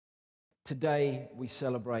Today we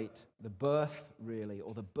celebrate the birth, really,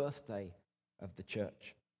 or the birthday of the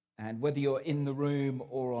church. And whether you're in the room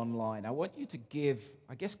or online, I want you to give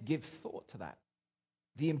thought to that.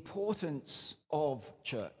 The importance of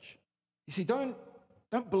church. You see, don't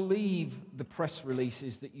believe the press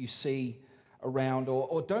releases that you see around,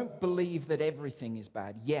 or don't believe that everything is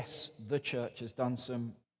bad. Yes, the church has done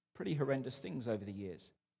some pretty horrendous things over the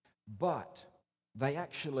years. But they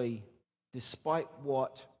actually, despite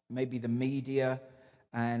what maybe the media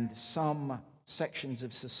and some sections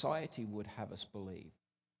of society would have us believe,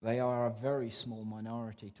 they are a very small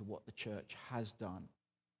minority to what the church has done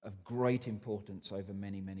of great importance over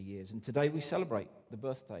many, many years. And today we celebrate the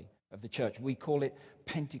birthday of the church. We call it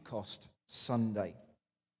Pentecost Sunday.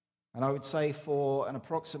 And I would say for an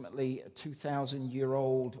approximately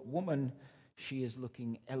 2,000-year-old woman, she is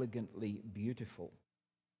looking elegantly beautiful.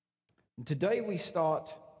 And today we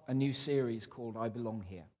start a new series called I Belong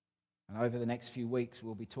Here. And over the next few weeks,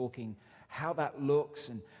 we'll be talking how that looks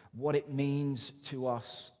and what it means to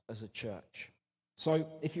us as a church. So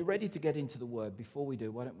if you're ready to get into the Word, before we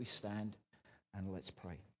do, why don't we stand and let's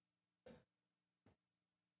pray.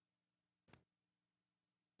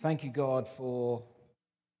 Thank you, God, for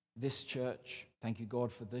this church. Thank you,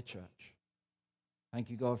 God, for the church. Thank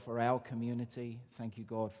you, God, for our community. Thank you,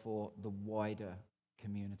 God, for the wider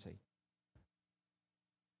community.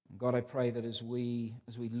 And God, I pray that as we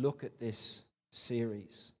look at this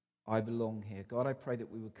series, I Belong Here, God, I pray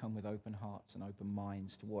that we would come with open hearts and open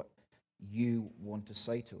minds to what you want to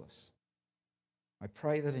say to us. I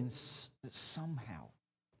pray that that somehow,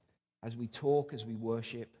 as we talk, as we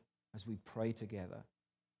worship, as we pray together,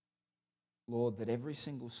 Lord, that every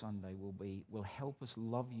single Sunday will help us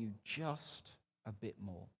love you just a bit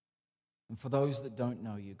more. And for those that don't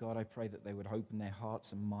know you, God, I pray that they would open their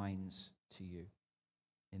hearts and minds to you.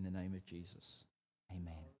 In the name of Jesus,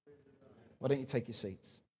 amen. Why don't you take your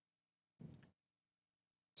seats?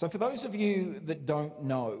 So for those of you that don't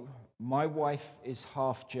know, my wife is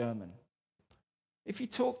half German. If you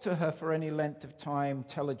talk to her for any length of time,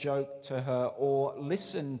 tell a joke to her, or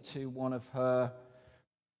listen to one of her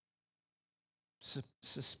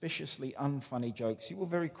suspiciously unfunny jokes, you will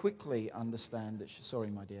very quickly understand that sorry,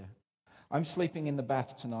 my dear, I'm sleeping in the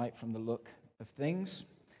bath tonight from the look of things.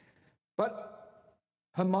 But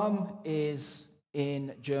her mum is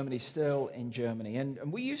in Germany, still in Germany.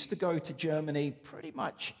 And we used to go to Germany pretty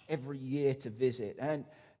much every year to visit. And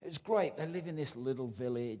it's great. They live in this little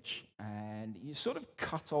village, and you're sort of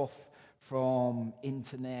cut off from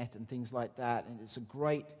internet and things like that. And it's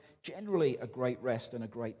generally a great rest and a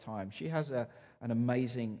great time. She has an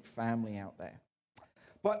amazing family out there.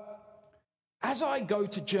 But as I go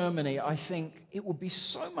to Germany, I think it would be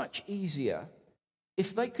so much easier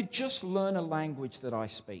if they could just learn a language that I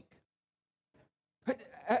speak. But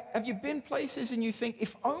have you been places and you think,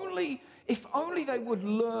 if only they would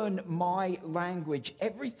learn my language,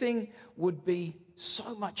 everything would be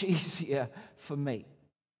so much easier for me.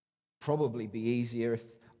 Probably be easier if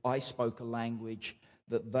I spoke a language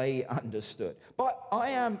that they understood. But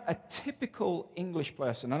I am a typical English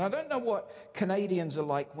person, and I don't know what Canadians are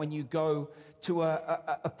like when you go to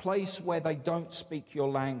a place where they don't speak your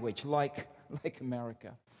language, like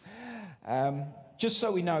America. Just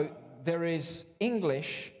so we know, there is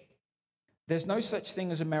English. There's no such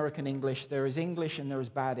thing as American English. There is English and there is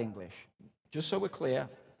bad English. Just so we're clear,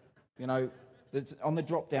 on the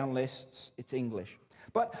drop-down lists, it's English.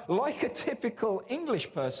 But like a typical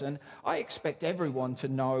English person, I expect everyone to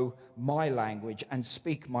know my language and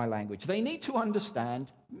speak my language. They need to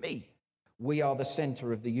understand me. We are the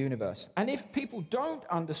center of the universe. And if people don't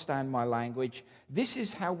understand my language, this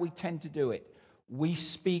is how we tend to do it. We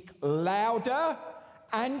speak louder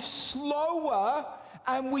and slower,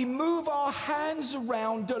 and we move our hands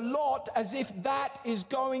around a lot as if that is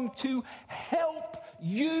going to help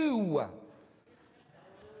you.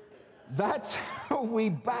 That's how we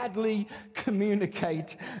badly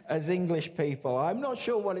communicate as English people. I'm not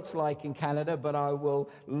sure what it's like in Canada, but I will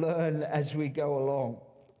learn as we go along.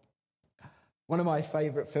 One of my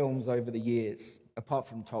favorite films over the years, apart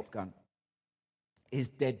from Top Gun, is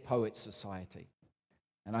Dead Poets Society.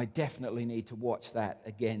 And I definitely need to watch that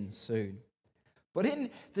again soon. But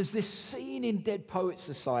there's this scene in Dead Poets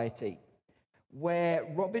Society where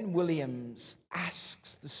Robin Williams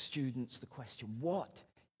asks the students the question, what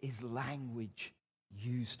is language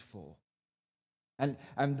used for?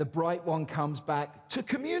 And the bright one comes back, to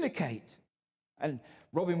communicate. And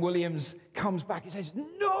Robin Williams comes back and says,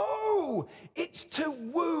 no, it's to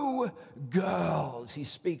woo girls. He's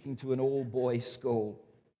speaking to an all-boys school.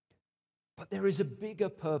 But there is a bigger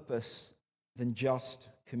purpose than just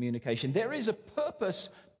communication. There is a purpose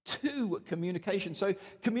to communication. So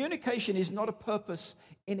communication is not a purpose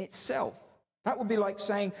in itself. That would be like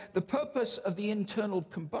saying the purpose of the internal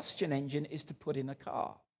combustion engine is to put in a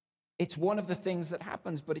car. It's one of the things that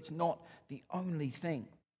happens, but it's not the only thing.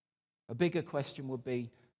 A bigger question would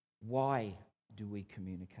be, why do we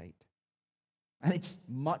communicate? And it's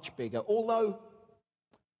much bigger, although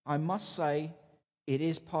I must say it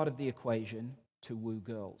is part of the equation to woo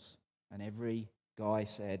girls. And every guy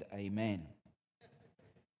said amen.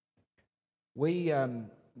 We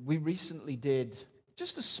recently did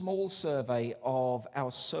just a small survey of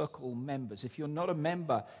our circle members. If you're not a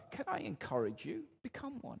member, can I encourage you?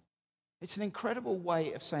 Become one. It's an incredible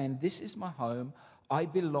way of saying, this is my home, I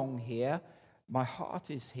belong here, my heart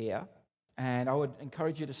is here. And I would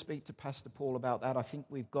encourage you to speak to Pastor Paul about that. I think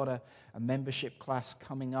we've got a membership class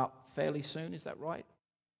coming up fairly soon, is that right?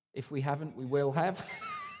 If we haven't, we will have.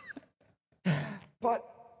 But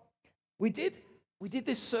we did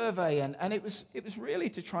this survey, and it was really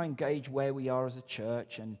to try and gauge where we are as a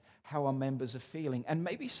church and how our members are feeling, and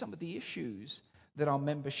maybe some of the issues that our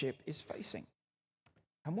membership is facing.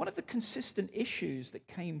 And one of the consistent issues that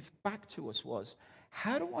came back to us was,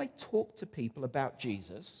 how do I talk to people about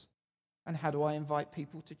Jesus, and how do I invite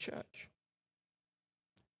people to church?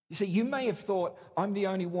 You see, you may have thought I'm the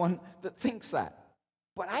only one that thinks that,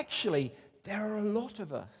 but actually there are a lot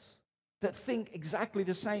of us that think exactly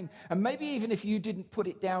the same. And maybe even if you didn't put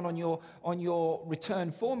it down on your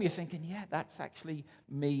return form, you're thinking, yeah, that's actually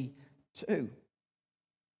me too.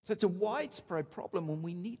 So it's a widespread problem, and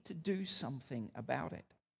we need to do something about it.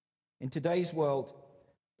 In today's world,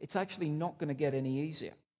 it's actually not going to get any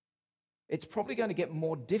easier. It's probably going to get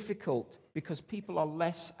more difficult because people are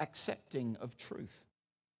less accepting of truth.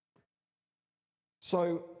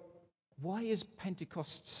 So why is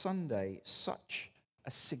Pentecost Sunday such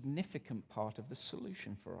a significant part of the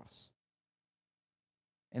solution for us?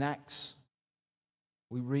 In Acts,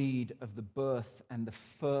 we read of the birth and the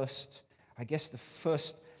first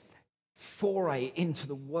foray into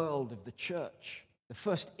the world of the church, the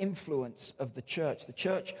first influence of the church. The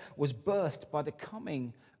church was birthed by the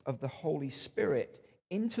coming of the Holy Spirit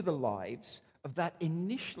into the lives of that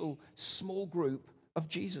initial small group of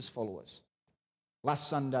Jesus followers. Last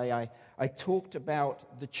Sunday, I talked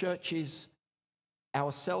about the church's,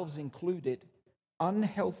 ourselves included,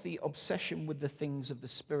 unhealthy obsession with the things of the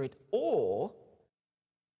Spirit, or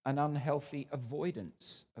an unhealthy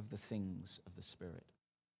avoidance of the things of the Spirit.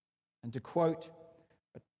 And to quote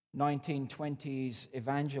a 1920s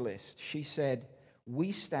evangelist, she said,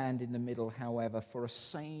 "We stand in the middle, however, for a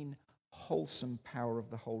sane, wholesome power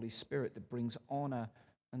of the Holy Spirit that brings honor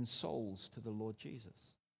and souls to the Lord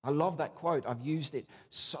Jesus." I love that quote. I've used it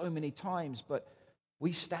so many times, but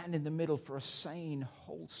we stand in the middle for a sane,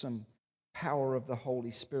 wholesome power of the Holy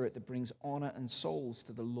Spirit that brings honor and souls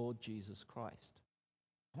to the Lord Jesus Christ.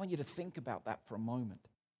 I want you to think about that for a moment.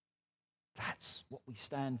 That's what we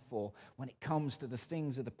stand for when it comes to the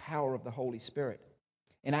things of the power of the Holy Spirit.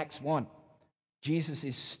 In Acts 1, Jesus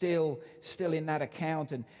is still in that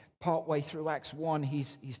account, and partway through Acts 1,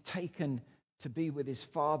 he's taken to be with his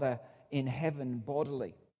Father in heaven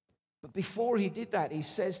bodily. But before he did that, he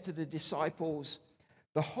says to the disciples,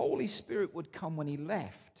 the Holy Spirit would come when he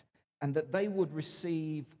left, and that they would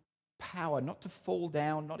receive power, not to fall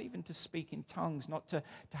down, not even to speak in tongues, not to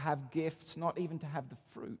have gifts, not even to have the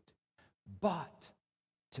fruit, but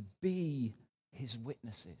to be his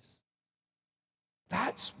witnesses.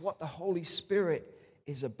 That's what the Holy Spirit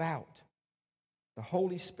is about. The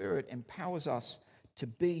Holy Spirit empowers us to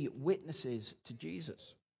be witnesses to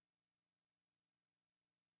Jesus.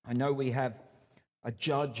 I know we have a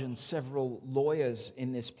judge and several lawyers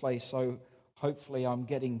in this place, so hopefully I'm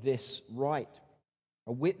getting this right.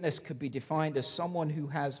 A witness could be defined as someone who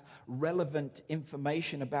has relevant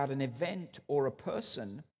information about an event or a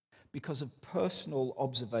person because of personal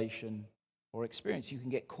observation or experience. You can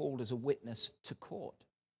get called as a witness to court.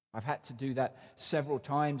 I've had to do that several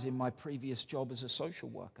times in my previous job as a social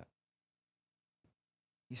worker.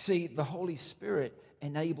 You see, the Holy Spirit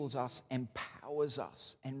enables us, empowers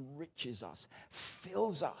us, enriches us,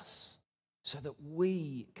 fills us so that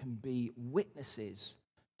we can be witnesses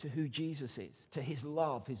to who Jesus is, to his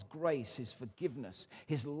love, his grace, his forgiveness,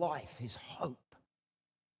 his life, his hope.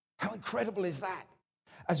 How incredible is that?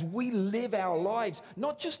 As we live our lives,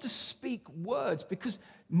 not just to speak words, because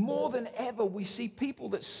more than ever we see people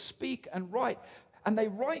that speak and write, and they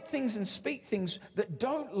write things and speak things that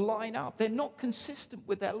don't line up. They're not consistent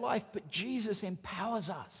with their life, but Jesus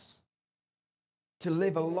empowers us to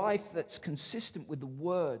live a life that's consistent with the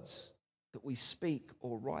words that we speak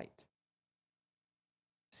or write.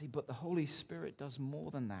 See, but the Holy Spirit does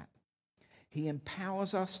more than that. He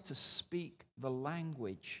empowers us to speak the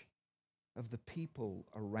language of the people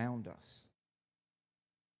around us.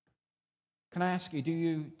 Can I ask you, do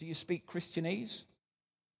you speak Christianese?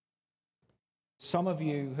 Some of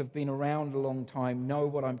you have been around a long time, know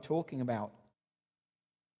what I'm talking about.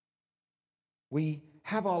 We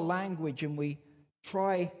have our language and we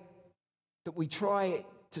try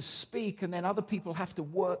to speak, and then other people have to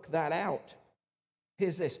work that out.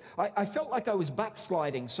 Here's this. I felt like I was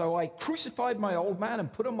backsliding, so I crucified my old man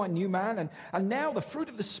and put on my new man, and now the fruit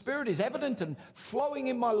of the Spirit is evident and flowing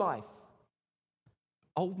in my life.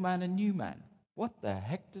 Old man and new man. What the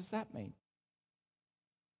heck does that mean?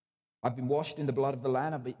 I've been washed in the blood of the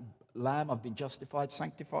Lamb. I've been justified,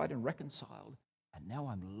 sanctified, and reconciled, and now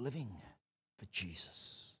I'm living for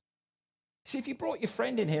Jesus. See, if you brought your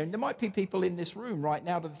friend in here, and there might be people in this room right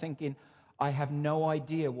now that are thinking, I have no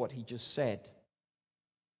idea what he just said,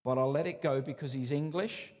 but I'll let it go because he's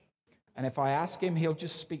English, and if I ask him, he'll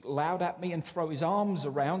just speak loud at me and throw his arms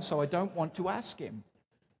around, so I don't want to ask him.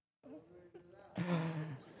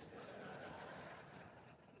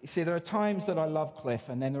 You see, there are times that I love Cliff,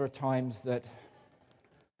 and then there are times that...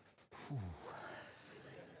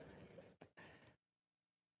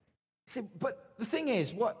 See, but the thing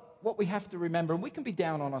is, what we have to remember, and we can be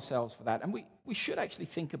down on ourselves for that, and we should actually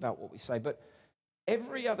think about what we say, but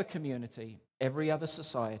every other community, every other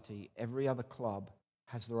society, every other club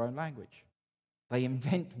has their own language. They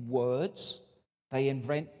invent words. They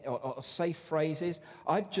invent or say phrases.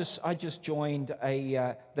 I just joined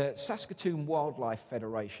the Saskatoon Wildlife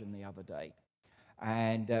Federation the other day,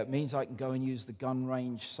 and it means I can go and use the gun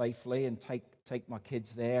range safely and take my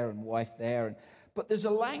kids there and wife there. But there's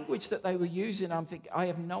a language that they were using. I'm thinking, I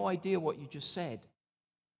have no idea what you just said.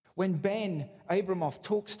 When Ben Abramoff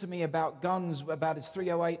talks to me about guns, about his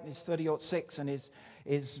 308 and his 30-06 and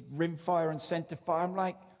his rimfire and centerfire, I'm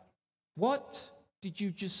like, what did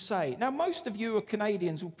you just say? Now, most of you are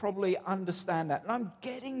Canadians will probably understand that, and I'm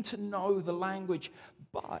getting to know the language,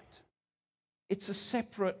 but it's a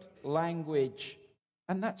separate language,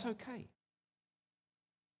 and that's okay.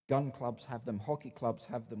 Gun clubs have them, hockey clubs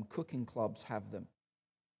have them, cooking clubs have them.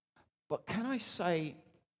 But can I say,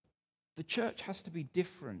 the church has to be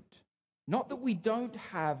different. Not that we don't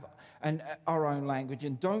have our own language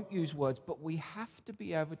and don't use words, but we have to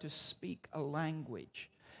be able to speak a language.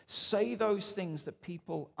 Say those things that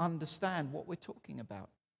people understand what we're talking about.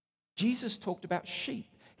 Jesus talked about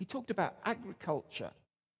sheep. He talked about agriculture.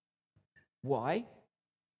 Why?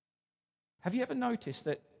 Have you ever noticed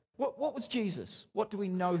that, what was Jesus? What do we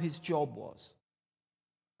know his job was?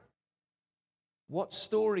 What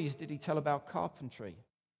stories did he tell about carpentry?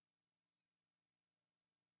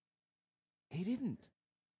 He didn't.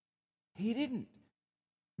 He didn't.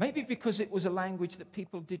 Maybe because it was a language that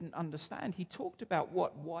people didn't understand. He talked about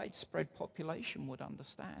what widespread population would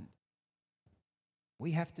understand.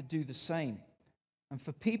 We have to do the same. And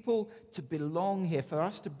for people to belong here, for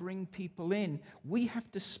us to bring people in, we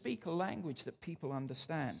have to speak a language that people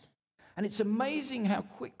understand. And it's amazing how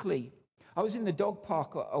quickly, I was in the dog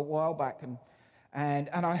park a while back, and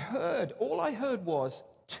all I heard was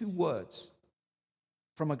 2 words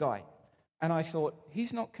from a guy. And I thought,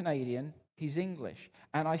 he's not Canadian, he's English.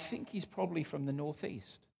 And I think he's probably from the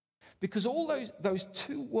Northeast. Because all those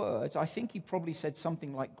 2 words, I think he probably said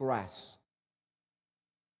something like grass.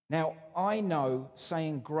 Now, I know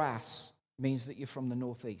saying grass means that you're from the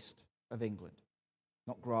Northeast of England,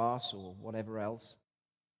 not grass or whatever else.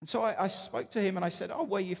 And so I spoke to him and I said, oh,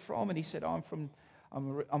 where are you from? And he said, oh,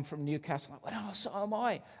 I'm from Newcastle. I went, oh, so am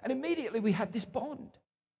I. And immediately we had this bond.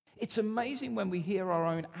 It's amazing when we hear our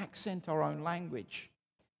own accent, our own language.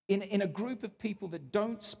 In a group of people that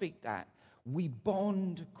don't speak that, we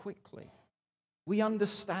bond quickly. We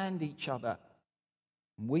understand each other.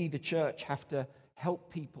 We, the church, have to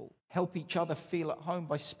help people, help each other feel at home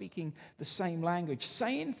by speaking the same language,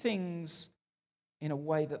 saying things in a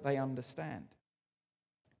way that they understand.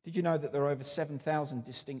 Did you know that there are over 7,000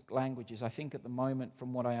 distinct languages? I think at the moment,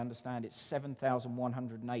 from what I understand, it's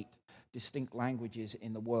 7,108 distinct languages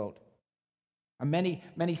in the world. And many,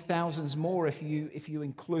 many thousands more if you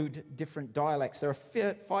include different dialects. There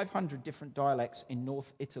are 500 different dialects in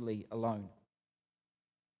North Italy alone.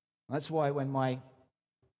 And that's why when my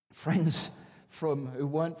friends who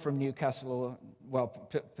weren't from Newcastle,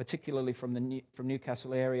 particularly from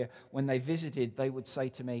Newcastle area, when they visited, they would say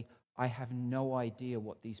to me, I have no idea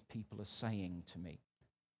what these people are saying to me.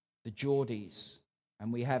 The Geordies,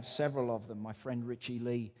 and we have several of them. My friend Richie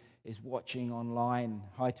Lee is watching online.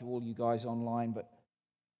 Hi to all you guys online. But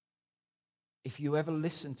if you ever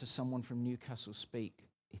listen to someone from Newcastle speak,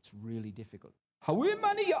 it's really difficult.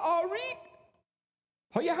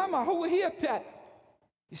 Hoyahama, over here, Pat.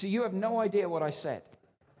 You see, you have no idea what I said.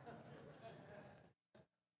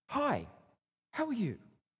 Hi, how are you?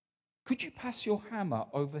 Could you pass your hammer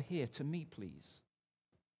over here to me, please?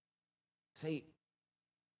 See,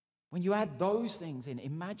 when you add those things in,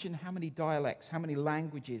 imagine how many dialects, how many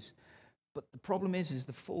languages. But the problem is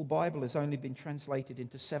the full Bible has only been translated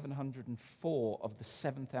into 704 of the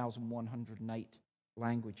 7,108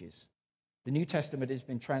 languages. The New Testament has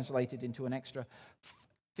been translated into an extra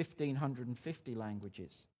 1,550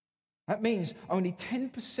 languages. That means only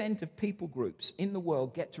 10% of people groups in the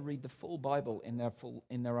world get to read the full Bible in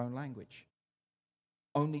their own language.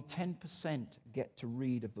 Only 10% get to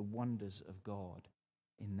read of the wonders of God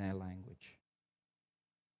in their language.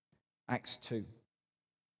 Acts 2.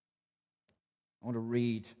 I want to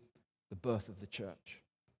read the birth of the church.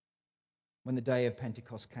 When the day of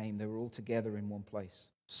Pentecost came, they were all together in one place.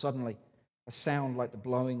 Suddenly, a sound like the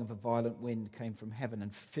blowing of a violent wind came from heaven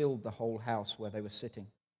and filled the whole house where they were sitting.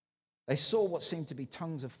 They saw what seemed to be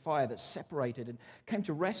tongues of fire that separated and came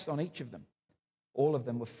to rest on each of them. All of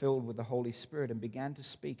them were filled with the Holy Spirit and began to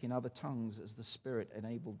speak in other tongues as the Spirit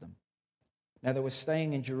enabled them. Now they were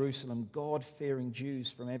staying in Jerusalem, God-fearing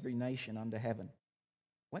Jews from every nation under heaven.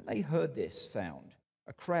 When they heard this sound,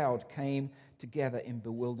 a crowd came together in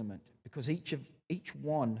bewilderment because each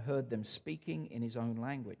one heard them speaking in his own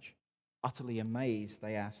language. Utterly amazed,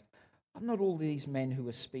 they asked, "Are not all these men who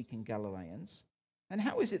are speaking Galileans? And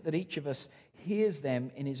how is it that each of us hears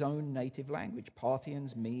them in his own native language?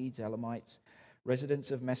 Parthians, Medes, Elamites,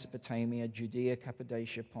 residents of Mesopotamia, Judea,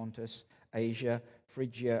 Cappadocia, Pontus, Asia,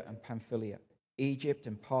 Phrygia, and Pamphylia, Egypt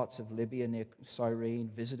and parts of Libya near Cyrene,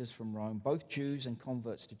 visitors from Rome, both Jews and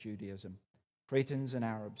converts to Judaism, Cretans and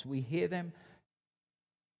Arabs. We hear them,"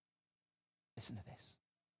 listen to this,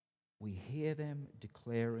 "we hear them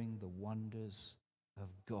declaring the wonders of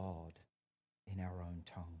God in our own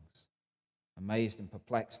tongues." Amazed and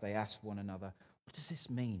perplexed, they asked one another, "What does this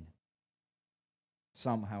mean?"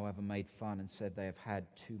 Some, however, made fun and said they have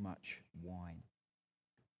had too much wine.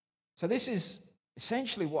 So this is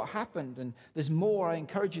essentially what happened, and there's more. I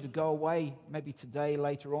encourage you to go away maybe today,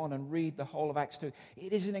 later on, and read the whole of Acts 2.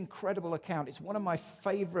 It is an incredible account. It's one of my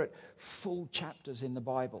favorite full chapters in the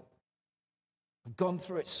Bible. I've gone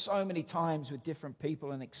through it so many times with different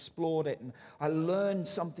people and explored it, and I learn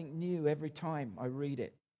something new every time I read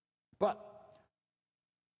it. But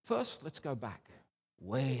first, let's go back,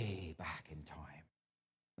 way back in time.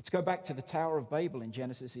 Let's go back to the Tower of Babel in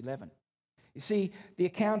Genesis 11. You see, the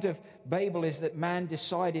account of Babel is that man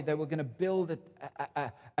decided they were going to build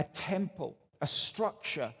a temple, a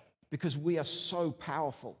structure, because we are so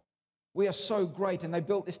powerful. We are so great. And they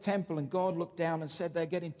built this temple, and God looked down and said, they're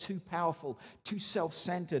getting too powerful, too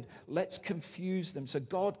self-centered. Let's confuse them. So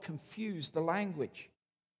God confused the language,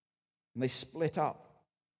 and they split up.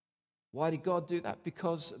 Why did God do that?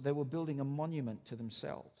 Because they were building a monument to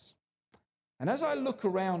themselves. And as I look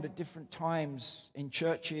around at different times in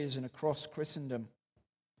churches and across Christendom,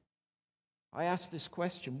 I ask this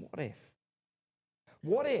question, what if?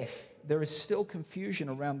 What if there is still confusion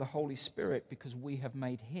around the Holy Spirit because we have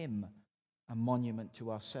made him a monument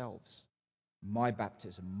to ourselves? My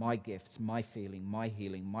baptism, my gifts, my feeling, my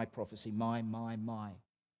healing, my prophecy, my.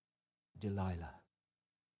 Delilah.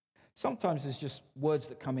 Sometimes there's just words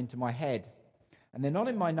that come into my head, and they're not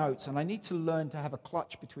in my notes, and I need to learn to have a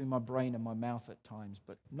clutch between my brain and my mouth at times,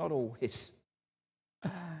 but not always.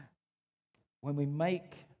 When we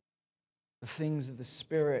make the things of the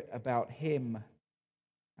Spirit about him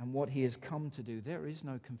and what he has come to do, there is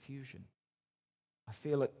no confusion. I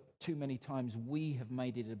feel it too many times we have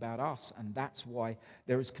made it about us, and that's why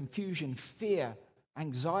there is confusion, fear,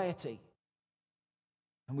 anxiety.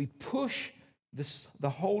 And we push the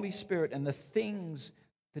Holy Spirit and the things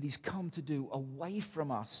that he's come to do away from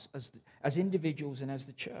us as individuals and as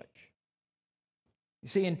the church. You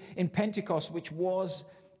see, in Pentecost, it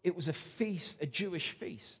was a feast, a Jewish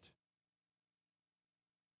feast.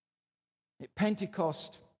 At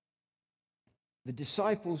Pentecost, the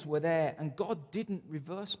disciples were there, and God didn't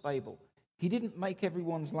reverse Babel. He didn't make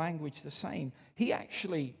everyone's language the same. He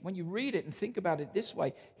actually, when you read it and think about it this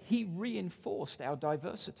way, he reinforced our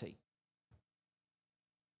diversity.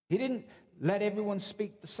 He didn't let everyone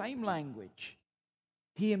speak the same language.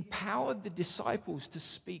 He empowered the disciples to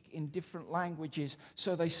speak in different languages,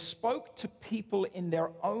 so they spoke to people in their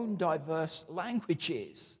own diverse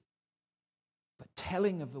languages, but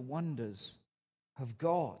telling of the wonders of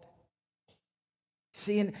God.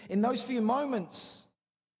 See, in those few moments,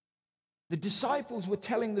 the disciples were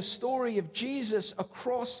telling the story of Jesus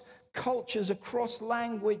across cultures, across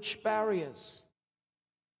language barriers.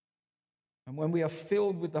 And when we are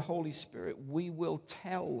filled with the Holy Spirit, we will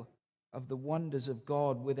tell of the wonders of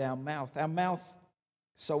God with our mouth. Our mouth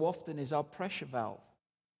so often is our pressure valve.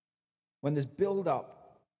 When there's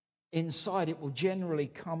build-up inside, it will generally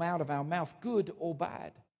come out of our mouth, good or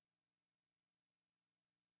bad.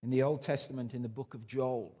 In the Old Testament, in the book of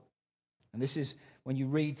Joel, and this is when you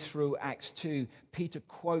read through Acts 2, Peter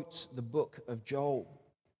quotes the book of Joel.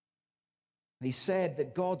 And he said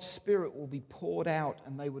that God's Spirit will be poured out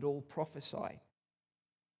and they would all prophesy.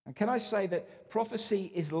 And can I say that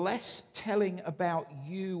prophecy is less telling about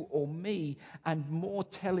you or me and more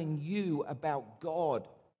telling you about God?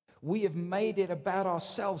 We have made it about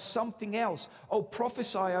ourselves, something else. Oh,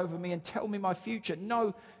 prophesy over me and tell me my future.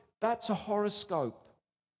 No, that's a horoscope.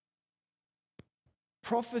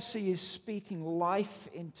 Prophecy is speaking life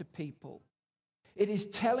into people. It is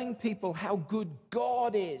telling people how good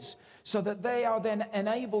God is so that they are then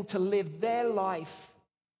enabled to live their life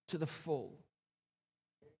to the full.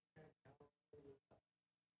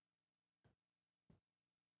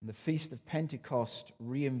 And the Feast of Pentecost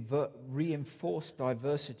reinforced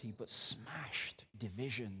diversity but smashed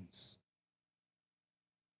divisions.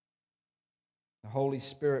 The Holy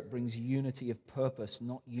Spirit brings unity of purpose,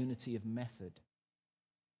 not unity of method.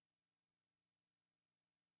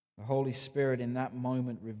 The Holy Spirit in that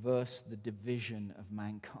moment reversed the division of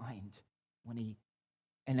mankind when he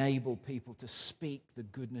enabled people to speak the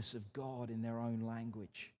goodness of God in their own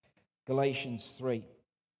language. Galatians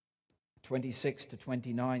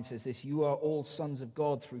 3:26-29 says this, "You are all sons of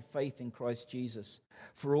God through faith in Christ Jesus.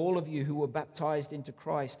 For all of you who were baptized into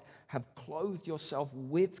Christ have clothed yourself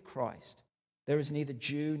with Christ. There is neither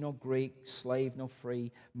Jew nor Greek, slave nor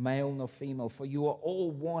free, male nor female, for you are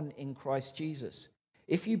all one in Christ Jesus.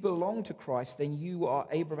 If you belong to Christ, then you are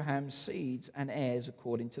Abraham's seeds and heirs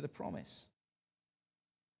according to the promise."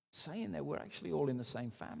 Saying that we're actually all in the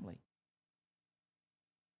same family.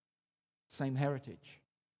 Same heritage,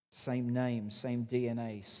 same name, same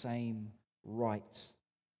DNA, same rights.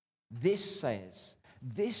 This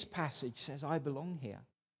passage says, I belong here.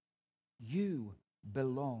 You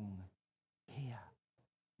belong here.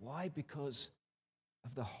 Why? Because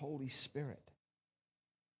of the Holy Spirit.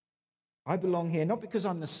 I belong here not because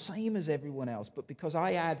I'm the same as everyone else, but because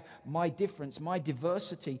I add my difference, my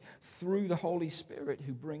diversity through the Holy Spirit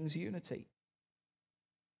who brings unity.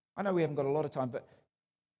 I know we haven't got a lot of time, but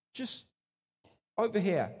just over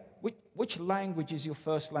here, which language is your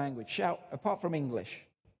first language? Shout, apart from English.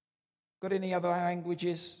 Got any other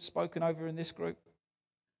languages spoken over in this group?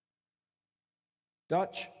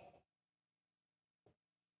 Dutch?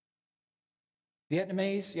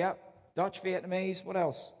 Vietnamese? Yep. Dutch, Vietnamese. What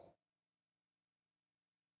else?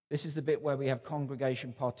 This is the bit where we have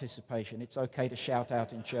congregation participation. It's okay to shout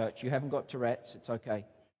out in church. You haven't got Tourette's, it's okay.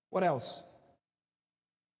 What else?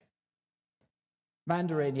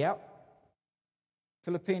 Mandarin, yep.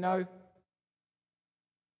 Filipino?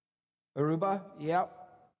 Aruba, yep.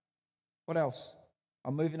 What else?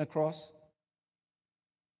 I'm moving across.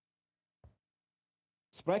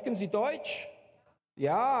 Sprechen Sie Deutsch?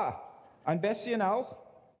 Ja, ein bisschen auch.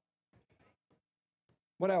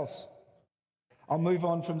 What else? I'll move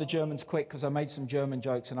on from the Germans quick because I made some German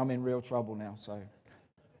jokes and I'm in real trouble now. So,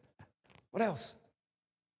 what else?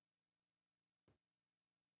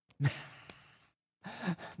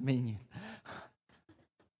 Minion.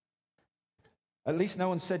 At least no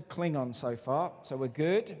one said Klingon so far, so we're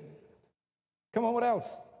good. Come on, what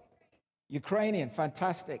else? Ukrainian,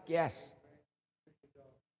 fantastic, yes.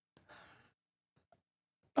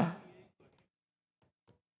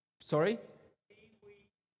 Sorry?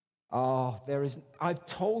 Oh, I've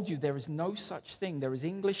told you there is no such thing. There is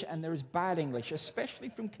English and there is bad English, especially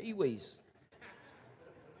from Kiwis.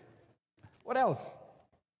 What else?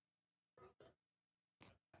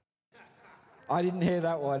 I didn't hear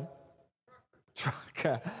that one.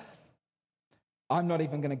 Trucker. I'm not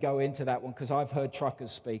even going to go into that one because I've heard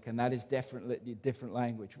truckers speak, and that is definitely a different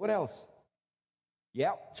language. What else?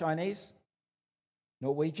 Yep, Chinese,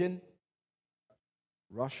 Norwegian,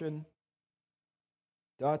 Russian,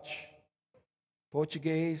 Dutch,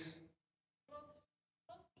 Portuguese,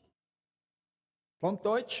 Plump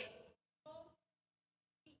Deutsch,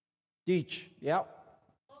 Deutsch, yep.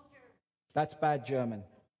 That's bad German,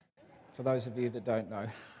 for those of you that don't know.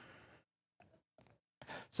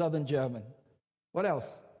 Southern German. What else?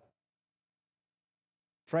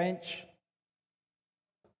 French.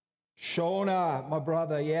 Shona, my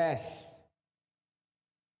brother, yes.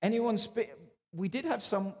 Anyone speak? We had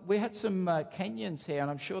some Kenyans here, and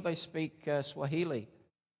I'm sure they speak Swahili.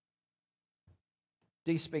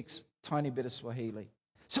 Dee speaks a tiny bit of Swahili.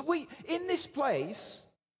 So in this place,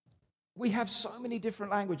 We have so many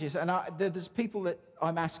different languages, and there's people that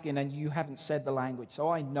I'm asking and you haven't said the language, so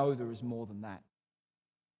I know there is more than that.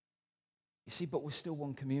 You see, but we're still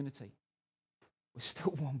one community. We're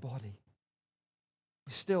still one body.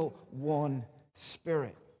 We're still one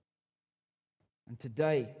spirit. And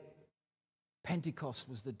today, Pentecost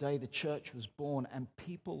was the day the church was born, and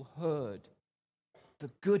people heard the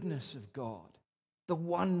goodness of God, the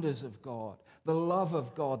wonders of God, the love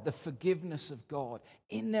of God, the forgiveness of God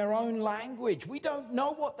in their own language. We don't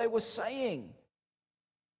know what they were saying,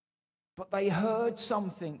 but they heard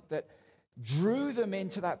something that drew them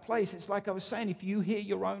into that place. It's like I was saying, if you hear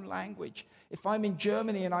your own language, if I'm in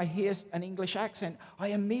Germany and I hear an English accent, I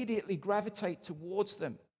immediately gravitate towards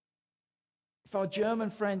them. If our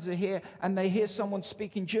German friends are here and they hear someone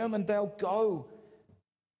speaking German, they'll go.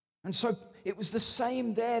 And so it was the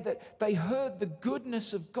same there, that they heard the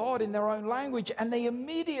goodness of God in their own language and they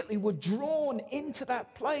immediately were drawn into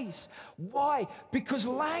that place. Why? Because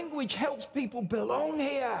language helps people belong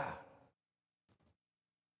here.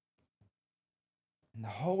 And the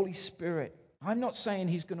Holy Spirit, I'm not saying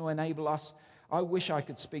He's going to enable us. I wish I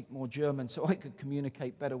could speak more German so I could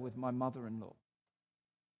communicate better with my mother-in-law.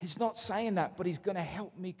 He's not saying that, but He's going to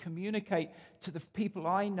help me communicate to the people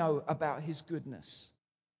I know about His goodness.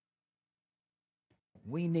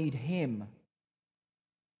 We need Him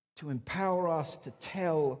to empower us to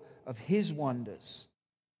tell of His wonders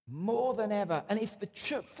more than ever. And if the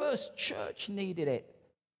first church needed it,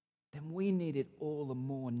 then we need it all the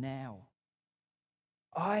more now.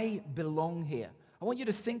 I belong here. I want you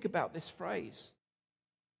to think about this phrase.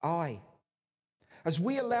 As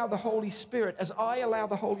we allow the Holy Spirit, as I allow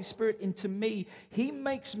the Holy Spirit into me, He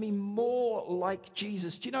makes me more like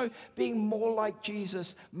Jesus. Do you know, being more like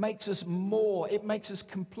Jesus makes us more. It makes us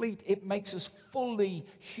complete. It makes us fully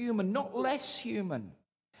human, not less human.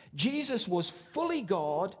 Jesus was fully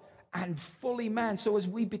God and fully man. So as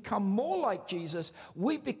we become more like Jesus,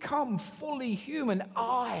 we become fully human.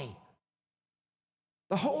 The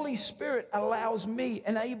Holy Spirit allows me,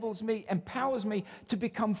 enables me, empowers me to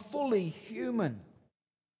become fully human.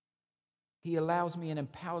 He allows me and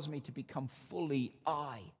empowers me to become fully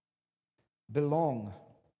I belong.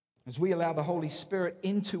 As we allow the Holy Spirit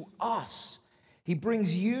into us, He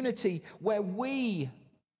brings unity where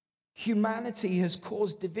humanity has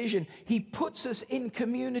caused division. He puts us in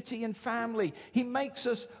community and family. He makes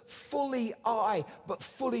us fully I, but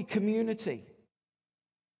fully community.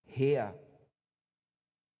 Here.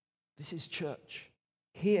 This is church.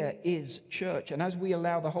 Here is church. And as we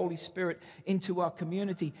allow the Holy Spirit into our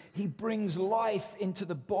community, He brings life into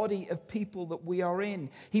the body of people that we are in.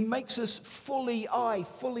 He makes us fully I,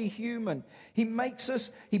 fully human. He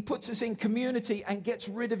puts us in community and gets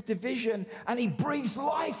rid of division, and He breathes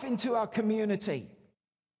life into our community.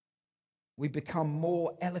 We become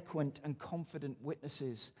more eloquent and confident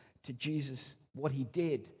witnesses to Jesus, what He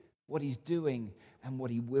did, what He's doing, and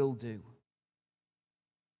what He will do.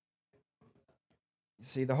 You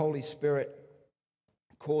see, the Holy Spirit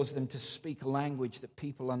caused them to speak a language that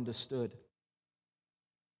people understood.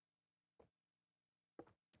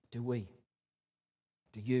 Do we?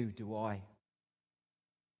 Do you? Do I?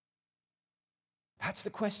 That's the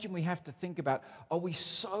question we have to think about. Are we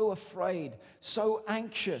so afraid, so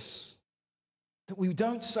anxious, that we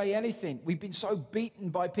don't say anything? We've been so beaten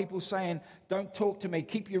by people saying, don't talk to me,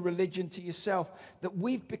 keep your religion to yourself, that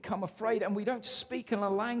we've become afraid and we don't speak in a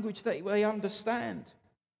language that we understand.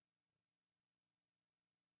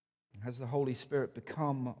 Has the Holy Spirit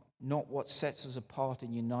become not what sets us apart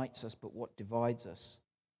and unites us, but what divides us?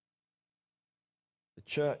 The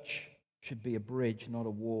church should be a bridge, not a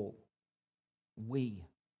wall.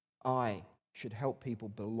 I should help people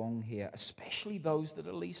belong here, especially those that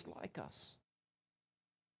are least like us.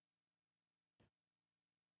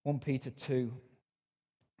 1 Peter 2,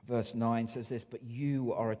 verse 9 says this, but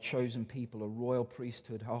you are a chosen people, a royal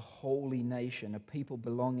priesthood, a holy nation, a people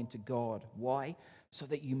belonging to God. Why? So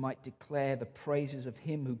that you might declare the praises of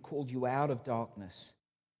Him who called you out of darkness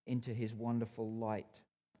into His wonderful light.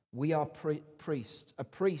 We are priests.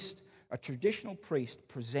 A traditional priest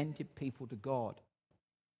presented people to God.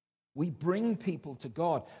 We bring people to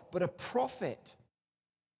God. But a prophet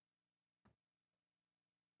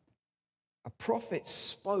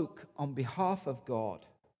spoke on behalf of God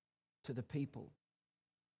to the people.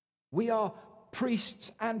 We are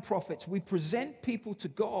priests and prophets. We present people to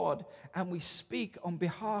God and we speak on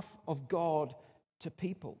behalf of God to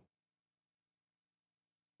people.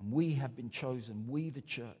 And we have been chosen, we the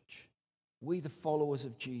church, we the followers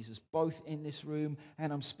of Jesus, both in this room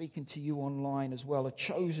and I'm speaking to you online as well, are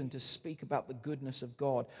chosen to speak about the goodness of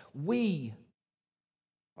God. We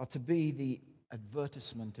are to be the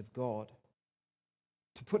advertisement of God.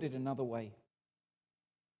 To put it another way,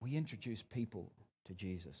 we introduce people to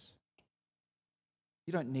Jesus.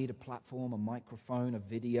 You don't need a platform, a microphone, a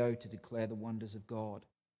video to declare the wonders of God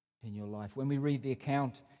in your life. When we read the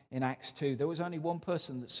account in Acts 2, there was only one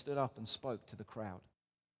person that stood up and spoke to the crowd,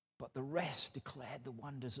 but the rest declared the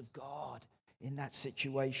wonders of God in that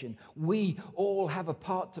situation. We all have a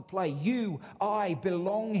part to play. You, I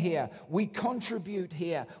belong here. We contribute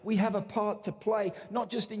here. We have a part to play,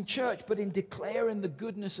 not just in church, but in declaring the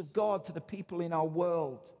goodness of God to the people in our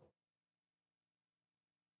world.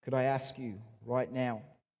 Could I ask you right now,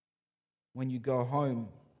 when you go home,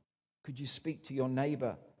 could you speak to your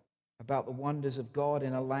neighbor about the wonders of God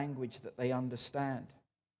in a language that they understand?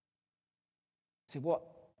 See,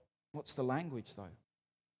 what's the language, though?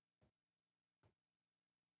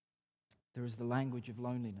 There is the language of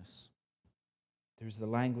loneliness. There is the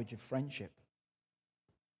language of friendship.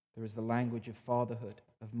 There is the language of fatherhood,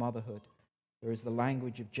 of motherhood. There is the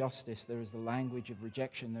language of justice. There is the language of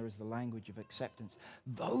rejection. There is the language of acceptance.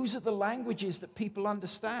 Those are the languages that people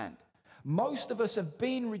understand. Most of us have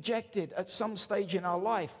been rejected at some stage in our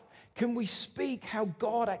life. Can we speak how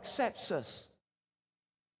God accepts us?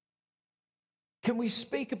 Can we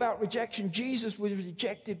speak about rejection? Jesus was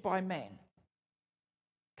rejected by men.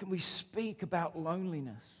 Can we speak about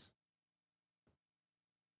loneliness,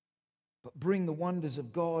 but bring the wonders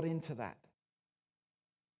of God into that?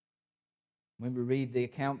 When we read the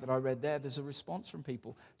account that I read there, there's a response from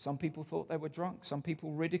people. Some people thought they were drunk. Some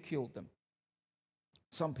people ridiculed them.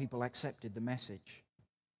 Some people accepted the message.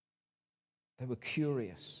 They were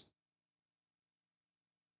curious.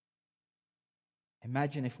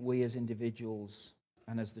 Imagine if we as individuals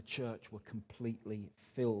and as the church were completely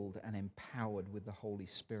filled and empowered with the Holy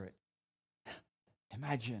Spirit.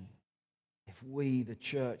 Imagine if we, the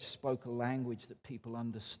church, spoke a language that people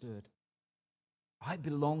understood. I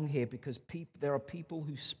belong here because there are people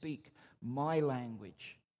who speak my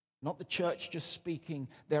language. Not the church just speaking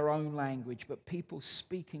their own language, but people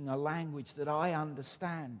speaking a language that I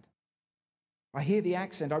understand. I hear the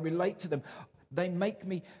accent, I relate to them.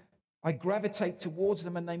 I gravitate towards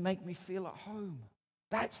them and they make me feel at home.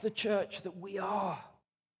 That's the church that we are.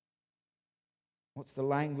 What's the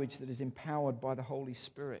language that is empowered by the Holy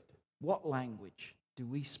Spirit? What language do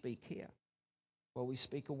we speak here? Well, we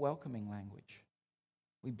speak a welcoming language.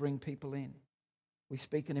 We bring people in. We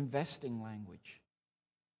speak an investing language.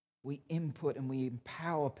 We input and we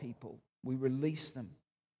empower people. We release them.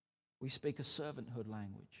 We speak a servanthood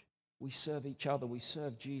language. We serve each other. We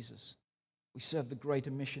serve Jesus. We serve the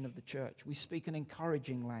greater mission of the church. We speak an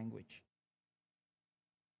encouraging language.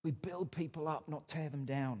 We build people up, not tear them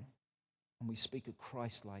down. And we speak a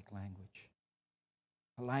Christ-like language.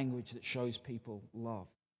 A language that shows people love.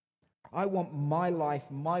 I want my life,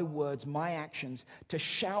 my words, my actions to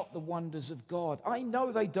shout the wonders of God. I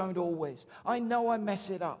know they don't always. I know I mess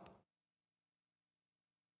it up.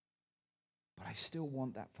 But I still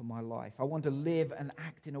want that for my life. I want to live and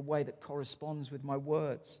act in a way that corresponds with my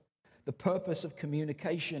words. The purpose of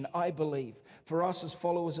communication, I believe, for us as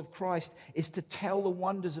followers of Christ is to tell the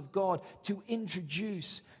wonders of God, to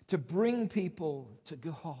introduce, to bring people to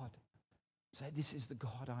God. Say, this is the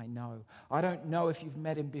God I know. I don't know if you've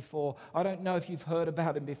met him before. I don't know if you've heard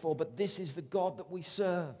about him before, but this is the God that we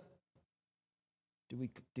serve. Do we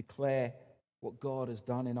declare what God has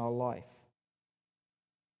done in our life?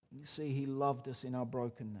 You see, he loved us in our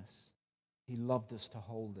brokenness. He loved us to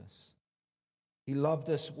hold us. He loved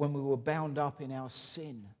us when we were bound up in our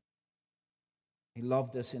sin. He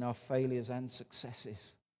loved us in our failures and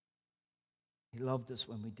successes. He loved us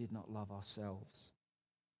when we did not love ourselves.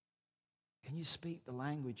 Can you speak the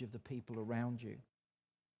language of the people around you?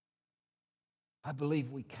 I believe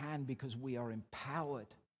we can because we are empowered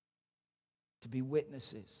to be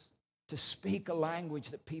witnesses, to speak a language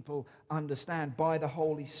that people understand by the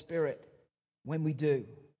Holy Spirit. When we do,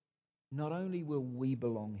 not only will we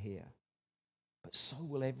belong here, but so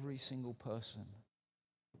will every single person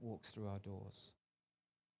that walks through our doors.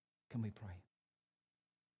 Can we pray?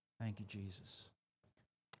 Thank you, Jesus.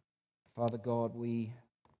 Father God, we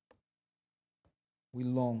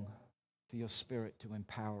long for your Spirit to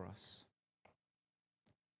empower us.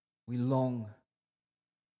 We long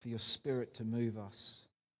for your Spirit to move us.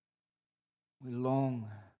 We long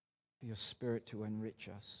for your Spirit to enrich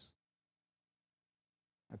us.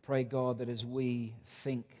 I pray, God, that as we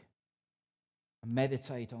think and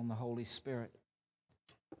meditate on the Holy Spirit,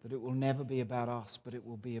 that it will never be about us, but it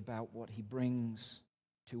will be about what he brings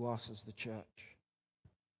to us as the church,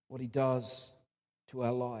 what he does to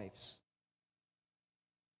our lives,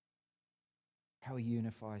 how he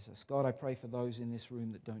unifies us. God, I pray for those in this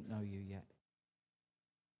room that don't know you yet.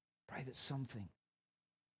 Pray that something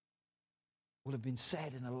will have been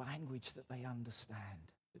said in a language that they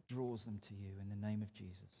understand, that draws them to you in the name of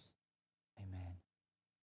Jesus.